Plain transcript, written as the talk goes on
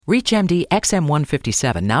ReachMD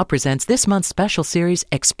XM157 now presents this month's special series,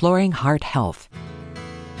 Exploring Heart Health.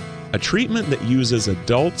 A treatment that uses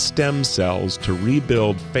adult stem cells to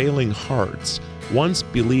rebuild failing hearts, once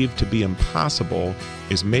believed to be impossible,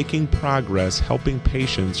 is making progress helping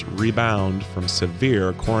patients rebound from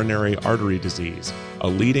severe coronary artery disease, a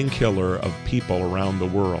leading killer of people around the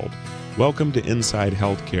world. Welcome to Inside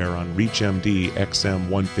Healthcare on ReachMD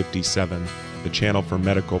XM157, the channel for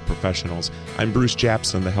medical professionals. I'm Bruce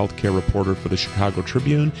Japson, the healthcare reporter for the Chicago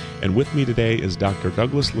Tribune, and with me today is Dr.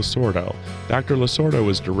 Douglas Losordo. Dr. Losordo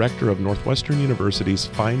is director of Northwestern University's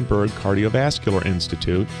Feinberg Cardiovascular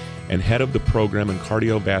Institute and head of the program in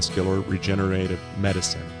cardiovascular regenerative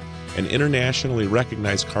medicine. An internationally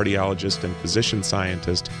recognized cardiologist and physician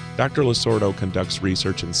scientist, Dr. Losordo conducts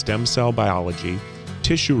research in stem cell biology,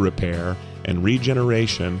 tissue repair, and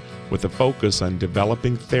regeneration with a focus on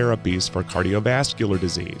developing therapies for cardiovascular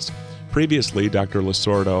disease. Previously, Dr.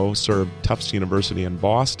 Losordo served Tufts University in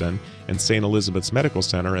Boston and St. Elizabeth's Medical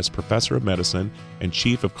Center as professor of medicine and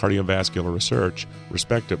chief of cardiovascular research,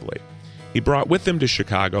 respectively. He brought with him to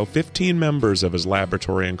Chicago 15 members of his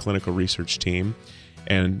laboratory and clinical research team,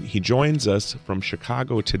 and he joins us from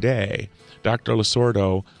Chicago today. Dr.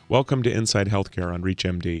 Losordo, welcome to Inside Healthcare on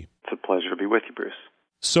ReachMD. It's a pleasure to be with you, Bruce.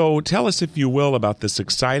 So tell us, if you will, about this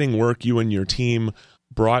exciting work you and your team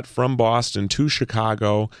brought from Boston to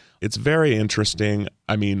Chicago. It's very interesting.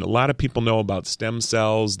 I mean, a lot of people know about stem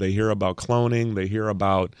cells. They hear about cloning. They hear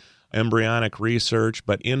about embryonic research.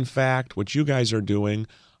 But in fact, what you guys are doing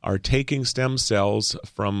are taking stem cells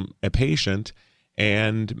from a patient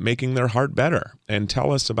and making their heart better. And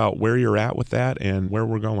tell us about where you're at with that and where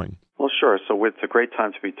we're going. Well, sure. So it's a great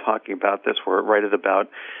time to be talking about this. We're right at about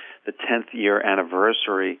the 10th year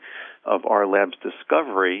anniversary of our lab's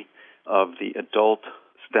discovery of the adult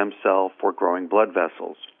stem cell for growing blood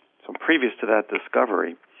vessels. So previous to that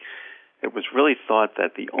discovery, it was really thought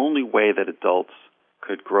that the only way that adults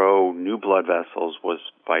could grow new blood vessels was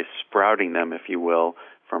by sprouting them, if you will,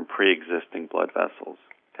 from pre-existing blood vessels.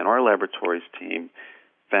 And our laboratories team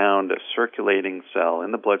found a circulating cell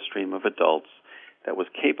in the bloodstream of adults that was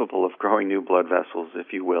capable of growing new blood vessels,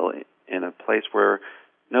 if you will, in a place where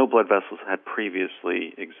no blood vessels had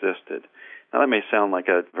previously existed. Now, that may sound like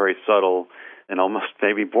a very subtle and almost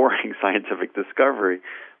maybe boring scientific discovery,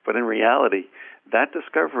 but in reality, that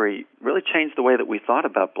discovery really changed the way that we thought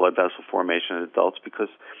about blood vessel formation in adults, because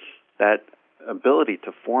that ability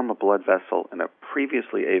to form a blood vessel in a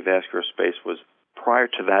previously avascular space was, prior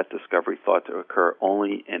to that discovery, thought to occur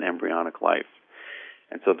only in embryonic life.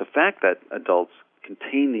 And so the fact that adults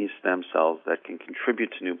contain these stem cells that can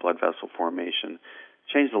contribute to new blood vessel formation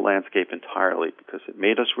changed the landscape entirely, because it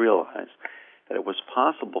made us realize that it was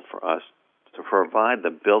possible for us to provide the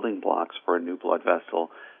building blocks for a new blood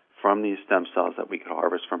vessel from these stem cells that we could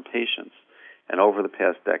harvest from patients. And over the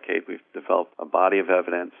past decade, we've developed a body of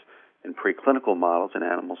evidence in preclinical models and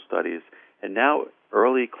animal studies, and now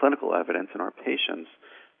early clinical evidence in our patients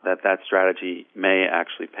that that strategy may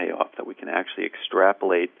actually pay off, that we can actually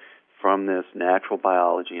extrapolate from this natural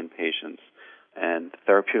biology in patients and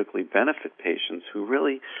therapeutically benefit patients who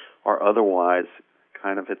really are otherwise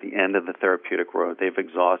kind of at the end of the therapeutic road. They've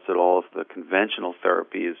exhausted all of the conventional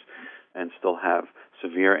therapies and still have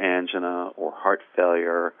severe angina or heart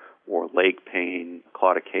failure or leg pain,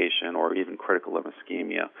 claudication, or even critical limb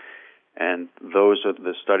ischemia. And those are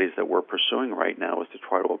the studies that we're pursuing right now, is to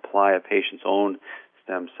try to apply a patient's own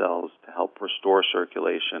stem cells to help restore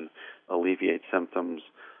circulation, alleviate symptoms,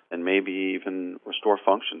 and maybe even restore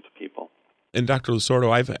function to people. And Dr.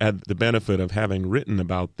 Losordo, I've had the benefit of having written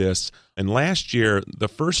about this. And last year, the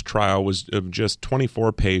first trial was of just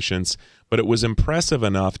 24 patients, but it was impressive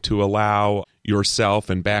enough to allow yourself,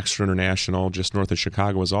 and Baxter International, just north of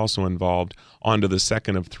Chicago, was also involved, onto the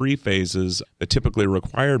second of 3 phases that typically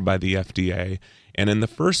required by the FDA. And in the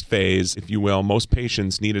first phase, if you will, most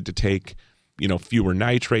patients needed to take fewer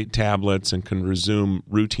nitrate tablets and can resume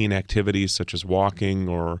routine activities such as walking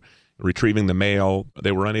or retrieving the mail.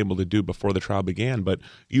 They were unable to do before the trial began, but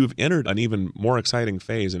you've entered an even more exciting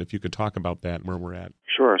phase, and if you could talk about that and where we're at.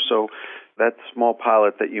 Sure. So that small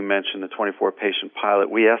pilot that you mentioned, the 24-patient pilot,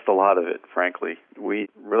 we asked a lot of it, frankly. We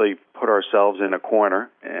really put ourselves in a corner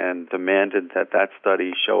and demanded that that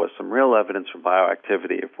study show us some real evidence for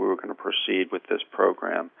bioactivity if we were going to proceed with this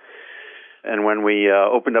program. And when we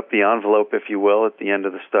opened up the envelope, if you will, at the end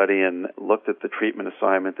of the study and looked at the treatment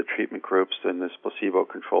assignment, the treatment groups in this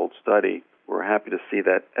placebo-controlled study, we're happy to see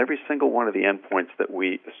that every single one of the endpoints that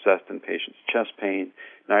we assessed in patients, chest pain,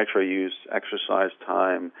 nitro use, exercise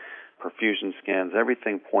time, perfusion scans,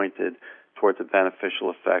 everything pointed towards a beneficial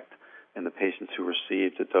effect in the patients who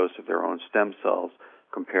received a dose of their own stem cells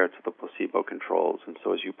compared to the placebo controls. And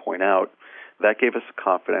so as you point out, that gave us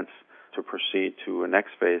confidence to proceed to a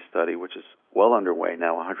next phase study, which is well underway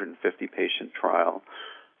now, a 150-patient trial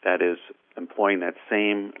that is employing that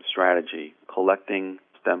same strategy, collecting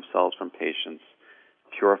stem cells from patients,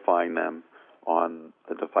 purifying them on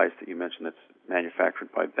the device that you mentioned that's manufactured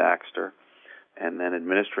by Baxter, and then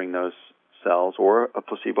administering those cells or a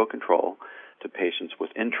placebo control to patients with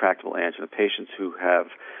intractable angina, patients who have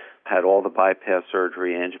had all the bypass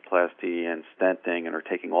surgery, angioplasty, and stenting, and are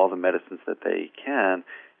taking all the medicines that they can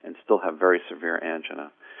and still have very severe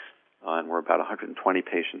angina. And we're about 120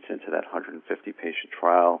 patients into that 150-patient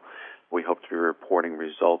trial. We hope to be reporting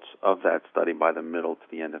results of that study by the middle to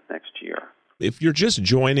the end of next year. If you're just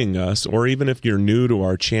joining us, or even if you're new to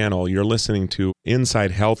our channel, you're listening to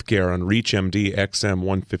Inside Healthcare on ReachMD XM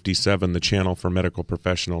 157, the channel for medical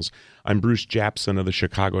professionals. I'm Bruce Japson of the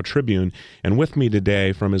Chicago Tribune, and with me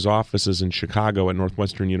today from his offices in Chicago at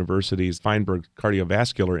Northwestern University's Feinberg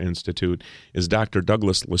Cardiovascular Institute is Dr.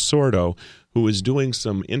 Douglas Losordo, who is doing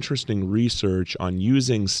some interesting research on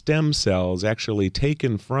using stem cells actually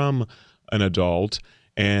taken from an adult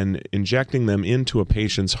and injecting them into a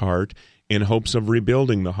patient's heart in hopes of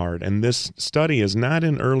rebuilding the heart. And this study is not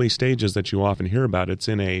in early stages that you often hear about. It's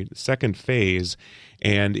in a second phase,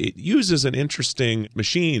 and it uses an interesting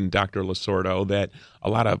machine, Dr. Losordo, that a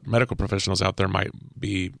lot of medical professionals out there might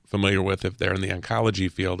be familiar with if they're in the oncology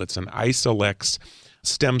field. It's an Isolex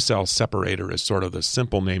stem cell separator is sort of the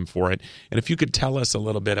simple name for it. And if you could tell us a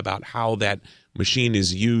little bit about how that machine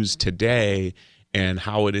is used today and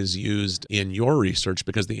how it is used in your research,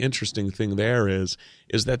 because the interesting thing there is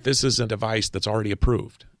that this is a device that's already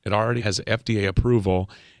approved. It already has FDA approval,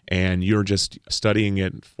 and you're just studying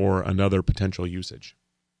it for another potential usage.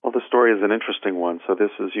 Well, the story is an interesting one. So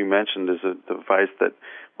this, as you mentioned, is a device that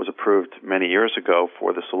was approved many years ago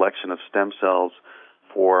for the selection of stem cells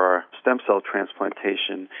for stem cell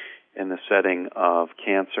transplantation in the setting of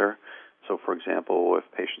cancer. So, for example, if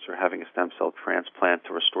patients are having a stem cell transplant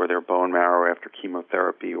to restore their bone marrow after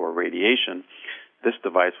chemotherapy or radiation, this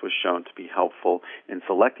device was shown to be helpful in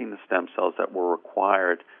selecting the stem cells that were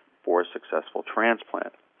required for a successful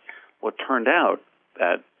transplant. Well, it turned out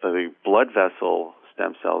that the blood vessel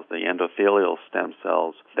stem cells, the endothelial stem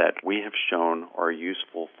cells that we have shown are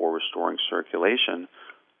useful for restoring circulation,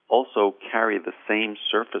 also carry the same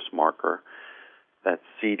surface marker, that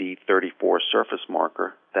CD34 surface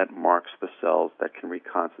marker that marks the cells that can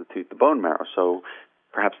reconstitute the bone marrow. So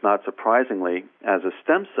perhaps not surprisingly, as a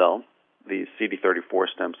stem cell, these CD34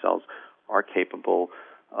 stem cells are capable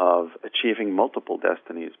of achieving multiple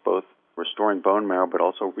destinies, both restoring bone marrow but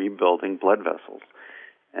also rebuilding blood vessels.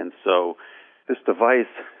 And so this device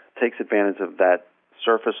takes advantage of that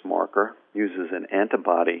surface marker, uses an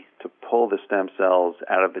antibody to pull the stem cells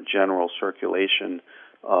out of the general circulation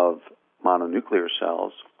of mononuclear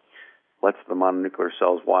cells, lets the mononuclear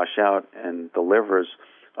cells wash out, and delivers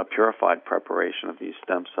a purified preparation of these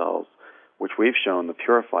stem cells, which we've shown the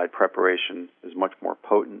purified preparation is much more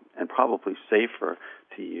potent and probably safer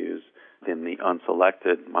to use than the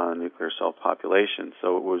unselected mononuclear cell population.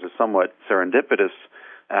 So it was a somewhat serendipitous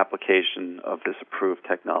application of this approved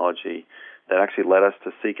technology that actually led us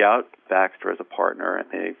to seek out Baxter as a partner, and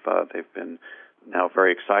they've been now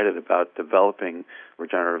very excited about developing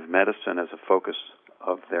regenerative medicine as a focus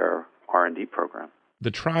of their R&D program. The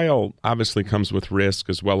trial obviously comes with risk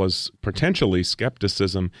as well as potentially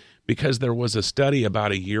skepticism, because there was a study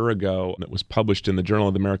about a year ago that was published in the Journal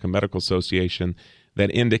of the American Medical Association that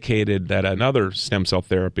indicated that another stem cell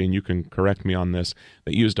therapy, and you can correct me on this,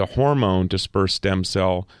 that used a hormone to spur stem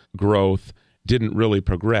cell growth didn't really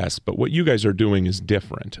progress. But what you guys are doing is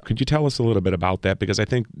different. Could you tell us a little bit about that? Because I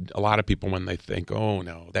think a lot of people, when they think, oh,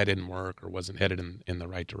 no, that didn't work or wasn't headed in the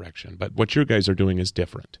right direction. But what you guys are doing is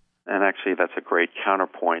different. And actually, that's a great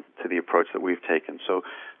counterpoint to the approach that we've taken. So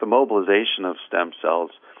the mobilization of stem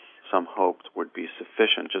cells, some hoped would be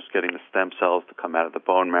sufficient. Just getting the stem cells to come out of the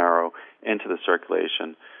bone marrow into the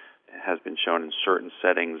circulation has been shown in certain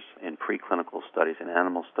settings in preclinical studies and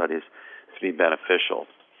animal studies to be beneficial.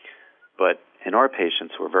 But in our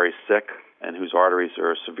patients who are very sick and whose arteries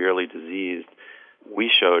are severely diseased,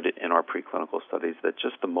 we showed in our preclinical studies that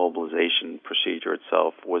just the mobilization procedure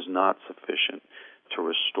itself was not sufficient to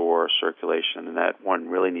restore circulation, and that one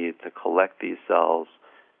really needed to collect these cells,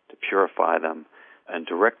 to purify them, and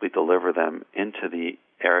directly deliver them into the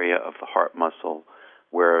area of the heart muscle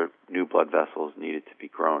where new blood vessels needed to be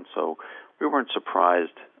grown. So we weren't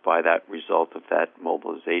surprised by that result of that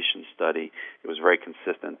mobilization study. It was very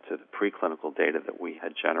consistent to the preclinical data that we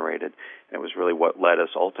had generated, and it was really what led us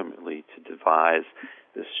ultimately to devise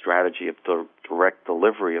this strategy of the direct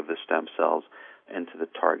delivery of the stem cells into the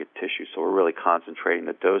target tissue. So we're really concentrating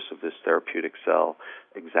the dose of this therapeutic cell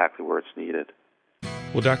exactly where it's needed.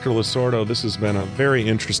 Well, Dr. Losordo, this has been a very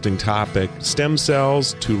interesting topic. Stem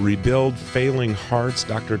cells to rebuild failing hearts.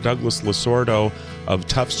 Dr. Douglas Losordo of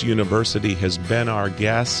Tufts University has been our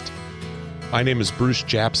guest. My name is Bruce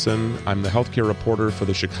Japsen. I'm the healthcare reporter for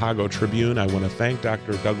the Chicago Tribune. I want to thank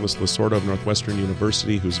Dr. Douglas Losordo of Northwestern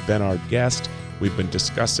University, who's been our guest. We've been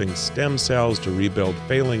discussing stem cells to rebuild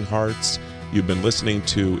failing hearts. You've been listening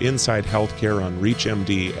to Inside Healthcare on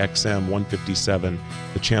ReachMD XM 157,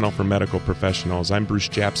 the channel for medical professionals. I'm Bruce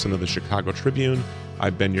Japsen of the Chicago Tribune.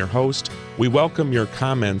 I've been your host. We welcome your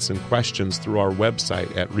comments and questions through our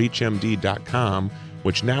website at reachmd.com,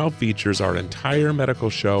 which now features our entire medical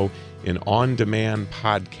show in on-demand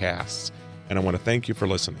podcasts. And I want to thank you for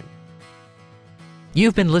listening.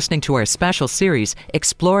 You've been listening to our special series,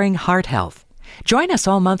 Exploring Heart Health. Join us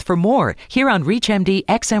all month for more here on ReachMD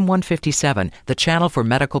XM 157, the channel for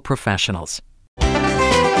medical professionals.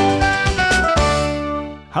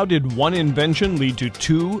 How did one invention lead to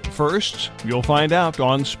two firsts? You'll find out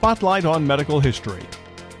on Spotlight on Medical History.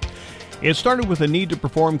 It started with a need to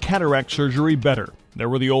perform cataract surgery better. There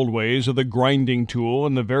were the old ways of the grinding tool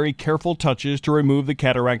and the very careful touches to remove the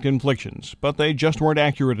cataract inflictions, but they just weren't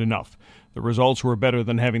accurate enough. The results were better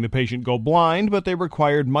than having the patient go blind, but they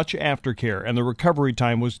required much aftercare, and the recovery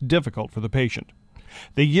time was difficult for the patient.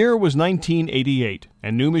 The year was 1988,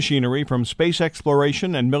 and new machinery from space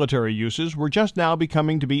exploration and military uses were just now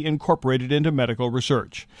becoming to be incorporated into medical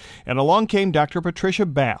research. And along came Dr. Patricia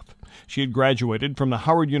Bath. She had graduated from the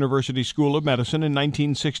Howard University School of Medicine in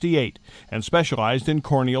 1968 and specialized in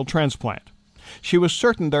corneal transplant. She was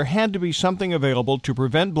certain there had to be something available to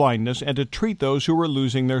prevent blindness and to treat those who were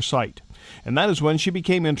losing their sight. And that is when she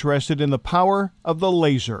became interested in the power of the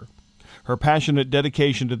laser. Her passionate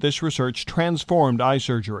dedication to this research transformed eye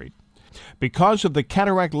surgery. Because of the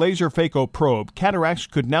cataract laser phaco probe, cataracts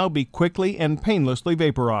could now be quickly and painlessly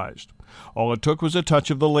vaporized. All it took was a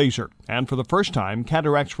touch of the laser, and for the first time,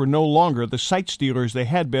 cataracts were no longer the sight stealers they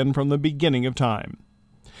had been from the beginning of time.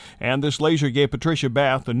 And this laser gave Patricia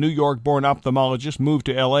Bath, a New York-born ophthalmologist moved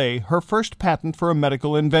to L.A., her first patent for a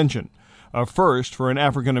medical invention, a first for an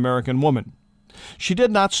African-American woman. She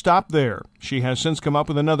did not stop there. She has since come up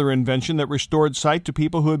with another invention that restored sight to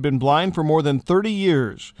people who had been blind for more than 30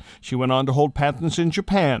 years. She went on to hold patents in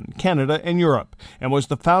Japan, Canada, and Europe, and was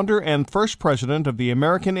the founder and first president of the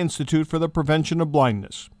American Institute for the Prevention of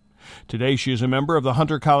Blindness. Today she is a member of the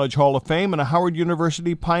Hunter College Hall of Fame and a Howard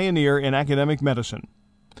University pioneer in academic medicine.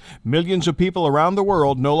 Millions of people around the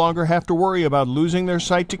world no longer have to worry about losing their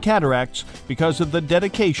sight to cataracts because of the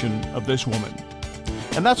dedication of this woman.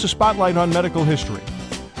 And that's a Spotlight on Medical History.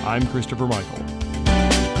 I'm Christopher Michael.